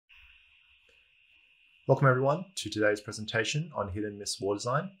Welcome everyone to today's presentation on Hit Miss Wall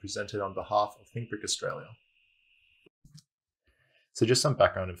Design, presented on behalf of Think Brick Australia. So just some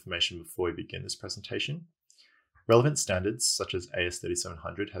background information before we begin this presentation. Relevant standards such as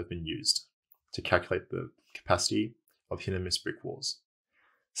AS3700 have been used to calculate the capacity of hit and miss brick walls.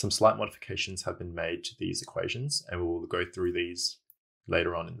 Some slight modifications have been made to these equations, and we will go through these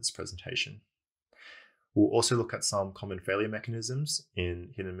later on in this presentation. We'll also look at some common failure mechanisms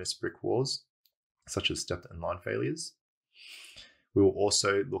in hit and miss brick walls, such as stepped and line failures. We will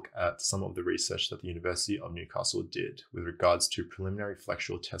also look at some of the research that the University of Newcastle did with regards to preliminary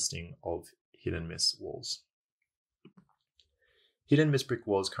flexural testing of hit and miss walls. Hit and miss brick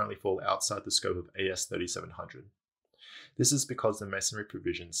walls currently fall outside the scope of AS3700. This is because the masonry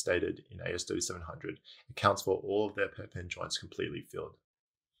provision stated in AS3700 accounts for all of their perpend joints completely filled.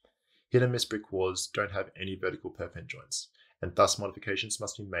 Hit and miss brick walls don't have any vertical perpend joints, and thus modifications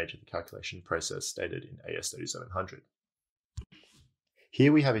must be made to the calculation process stated in AS3700.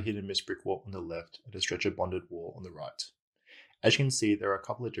 Here we have a hit and miss brick wall on the left and a stretcher bonded wall on the right. As you can see, there are a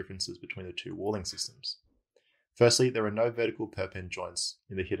couple of differences between the two walling systems. Firstly, there are no vertical perpend joints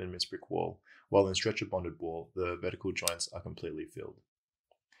in the hit and miss brick wall, while in the stretcher bonded wall, the vertical joints are completely filled.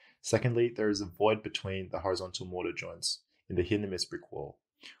 Secondly, there is a void between the horizontal mortar joints in the hit and miss brick wall,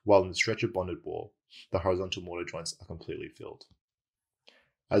 while in the stretcher bonded wall, the horizontal mortar joints are completely filled.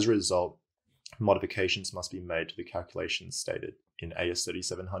 As a result, modifications must be made to the calculations stated in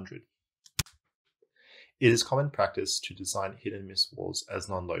AS3700. It is common practice to design hit and miss walls as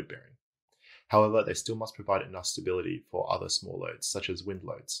non-load bearing. However, they still must provide enough stability for other small loads, such as wind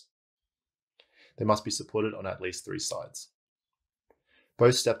loads. They must be supported on at least 3 sides.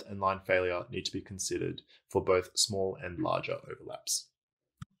 Both stepped and line failure need to be considered for both small and larger overlaps.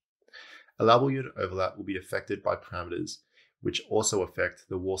 Allowable unit overlap will be affected by parameters which also affect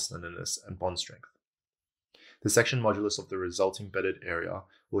the wall slenderness and bond strength. The section modulus of the resulting bedded area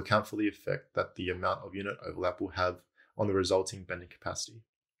will account for the effect that the amount of unit overlap will have on the resulting bending capacity.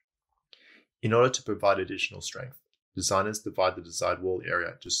 In order to provide additional strength, designers divide the desired wall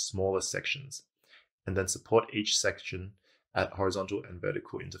area into smaller sections and then support each section at horizontal and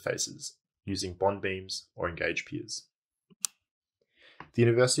vertical interfaces using bond beams or engaged piers. The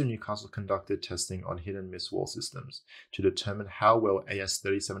University of Newcastle conducted testing on hit and miss wall systems to determine how well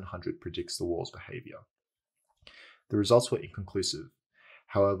AS3700 predicts the wall's behavior. The results were inconclusive.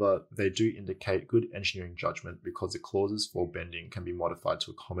 However, they do indicate good engineering judgment because the clauses for bending can be modified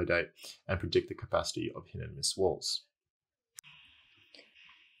to accommodate and predict the capacity of hit and miss walls.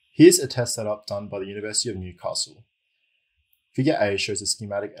 Here's a test setup done by the University of Newcastle. Figure A shows a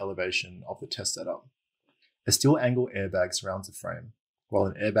schematic elevation of the test setup. A steel angle airbag surrounds the frame, while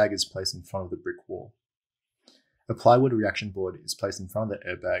an airbag is placed in front of the brick wall. A plywood reaction board is placed in front of the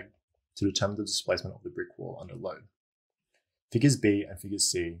airbag to determine the displacement of the brick wall under load. Figures B and Figures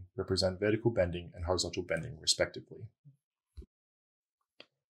C represent vertical bending and horizontal bending, respectively.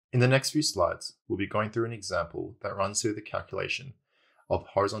 In the next few slides, we'll be going through an example that runs through the calculation of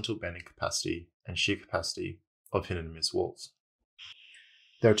horizontal bending capacity and shear capacity of hit and miss walls.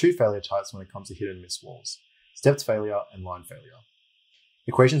 There are 2 failure types when it comes to hit and miss walls: stepped failure and line failure.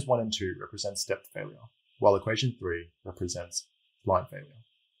 Equations 1 and 2 represent stepped failure, while equation 3 represents line failure.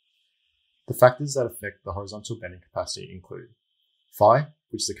 The factors that affect the horizontal bending capacity include phi,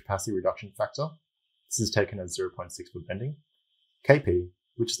 which is the capacity reduction factor. This is taken as 0.6 for bending. Kp,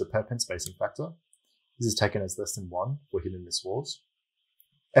 which is the perpend spacing factor. This is taken as less than 1 for hit and miss walls.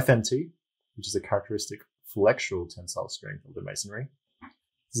 Fmt, which is the characteristic flexural tensile strength of the masonry.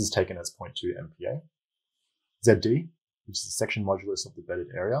 This is taken as 0.2 MPa. Zd, which is the section modulus of the bedded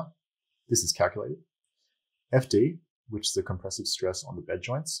area. This is calculated. Fd, which is the compressive stress on the bed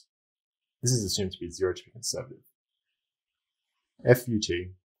joints. This is assumed to be 0 to be conservative. Fut,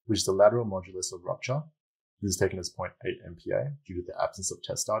 which is the lateral modulus of rupture. This is taken as 0.8 MPa due to the absence of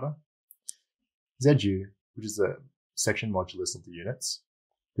test data. Zu, which is the section modulus of the units.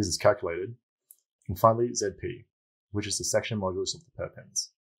 This is calculated. And finally, Zp, which is the section modulus of the perpends.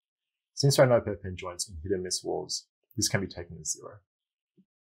 Since there are no perpend joints in hit and miss walls, this can be taken as 0.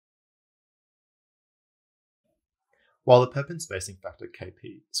 While the perpend spacing factor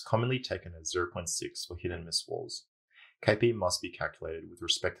Kp is commonly taken as 0.6 for hit and miss walls, Kp must be calculated with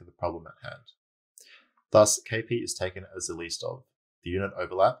respect to the problem at hand. Thus, Kp is taken as the least of the unit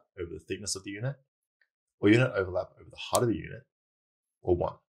overlap over the thickness of the unit, or unit overlap over the height of the unit, or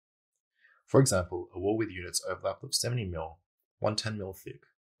 1. For example, a wall with units overlap of 70 mm, 110 mm thick,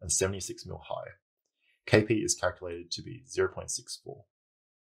 and 76 mm high. Kp is calculated to be 0.64.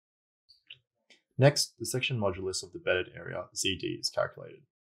 Next, the section modulus of the bedded area, Zd, is calculated.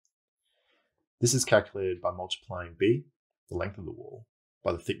 This is calculated by multiplying b, the length of the wall,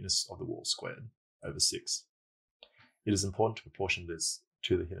 by the thickness of the wall squared over 6. It is important to proportion this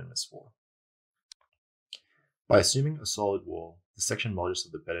to the hit and miss wall. By assuming a solid wall, the section modulus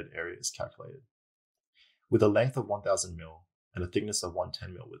of the bedded area is calculated. With a length of 1000 mm and a thickness of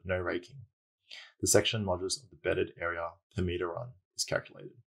 110 mm with no raking, the section modulus of the bedded area per meter run is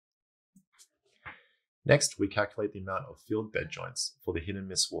calculated. Next, we calculate the amount of filled bed joints for the hit and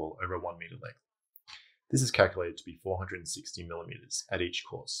miss wall over a 1 meter length. This is calculated to be 460 mm at each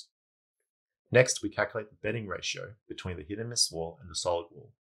course. Next, we calculate the bedding ratio between the hit and miss wall and the solid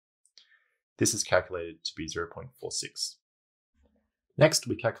wall. This is calculated to be 0.46. Next,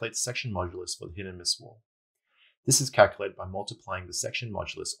 we calculate the section modulus for the hit and miss wall. This is calculated by multiplying the section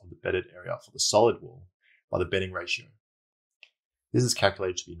modulus of the bedded area for the solid wall by the bedding ratio. This is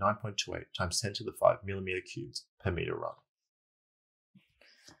calculated to be 9.28 times 10 to the 5 mm³ per meter run.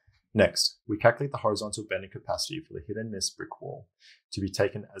 Next, we calculate the horizontal bending capacity for the hit and miss brick wall to be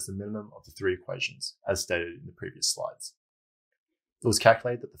taken as the minimum of the 3 equations, as stated in the previous slides. It was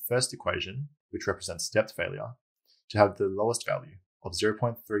calculated that the first equation, which represents depth failure, to have the lowest value of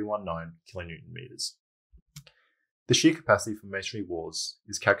 0.319 kilonewton meters. The shear capacity for masonry walls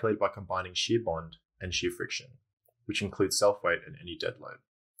is calculated by combining shear bond and shear friction, which includes self-weight and any dead load.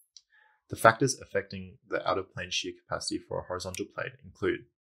 The factors affecting the out-of-plane shear capacity for a horizontal plate include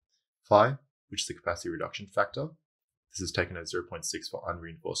phi, which is the capacity reduction factor. This is taken as 0.6 for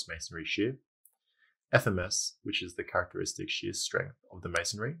unreinforced masonry shear. FMS, which is the characteristic shear strength of the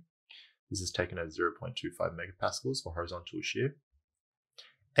masonry. This is taken as 0.25 megapascals for horizontal shear.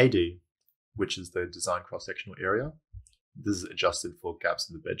 AD, which is the design cross-sectional area. This is adjusted for gaps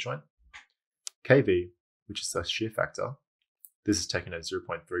in the bed joint. KV, which is the shear factor. This is taken as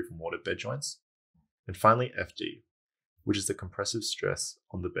 0.3 for mortar bed joints. And finally, FD, which is the compressive stress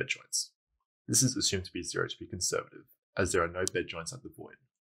on the bed joints. This is assumed to be 0 to be conservative, as there are no bed joints at the void.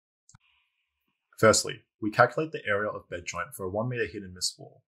 Firstly, we calculate the area of bed joint for a 1 meter hit and miss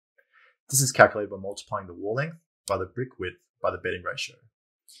wall. This is calculated by multiplying the wall length by the brick width by the bedding ratio,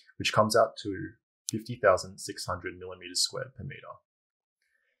 which comes out to 50,600 millimeters squared per meter.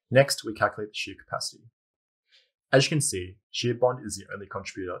 Next, we calculate the shear capacity. As you can see, shear bond is the only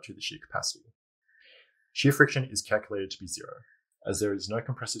contributor to the shear capacity. Shear friction is calculated to be 0, as there is no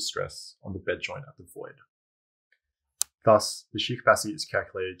compressive stress on the bed joint at the void. Thus, the shear capacity is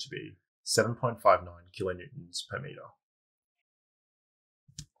calculated to be 7.59 kilonewtons per meter.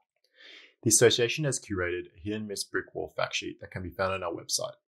 The association has curated a hit and miss brick wall fact sheet that can be found on our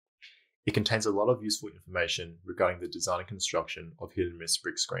website. It contains a lot of useful information regarding the design and construction of hit and miss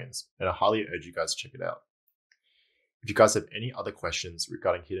brick screens, and I highly urge you guys to check it out. If you guys have any other questions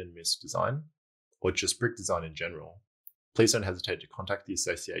regarding hit and miss design, or just brick design in general, please don't hesitate to contact the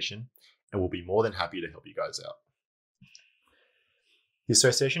association, and we'll be more than happy to help you guys out. The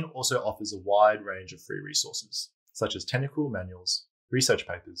association also offers a wide range of free resources, such as technical manuals, research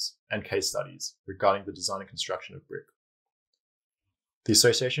papers, and case studies regarding the design and construction of brick. The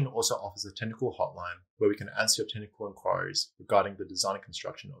association also offers a technical hotline where we can answer your technical inquiries regarding the design and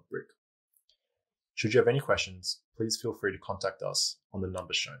construction of brick. Should you have any questions, please feel free to contact us on the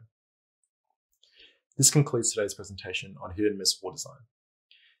numbers shown. This concludes today's presentation on hit and miss wall design.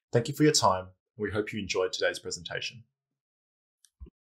 Thank you for your time, and we hope you enjoyed today's presentation.